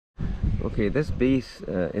Okay, this base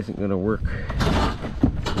isn't going to work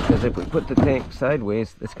because if we put the tank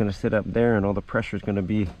sideways, it's going to sit up there and all the pressure is going to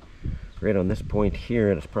be right on this point here,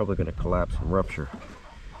 and it's probably going to collapse and rupture.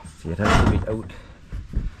 So it has to be out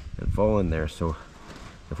and fall in there. So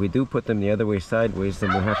if we do put them the other way sideways,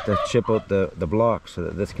 then we'll have to chip out the block so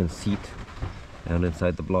that this can seat down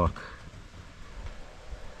inside the block.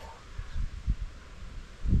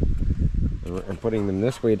 And putting them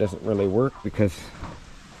this way doesn't really work because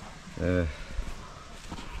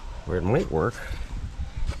where it might work,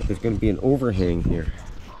 there's going to be an overhang here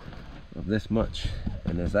of this much,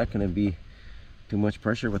 and is that going to be too much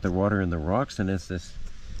pressure with the water and the rocks, and is this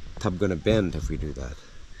tub going to bend if we do that?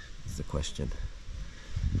 That's the question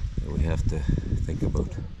that we have to think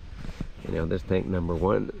about. You know, this tank number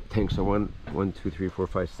one, tanks are 1, 2, 3, 4,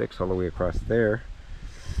 5, 6 all the way across there,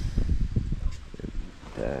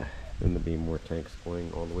 and then there'll be more tanks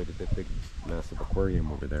going all the way to the big massive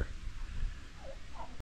aquarium over there.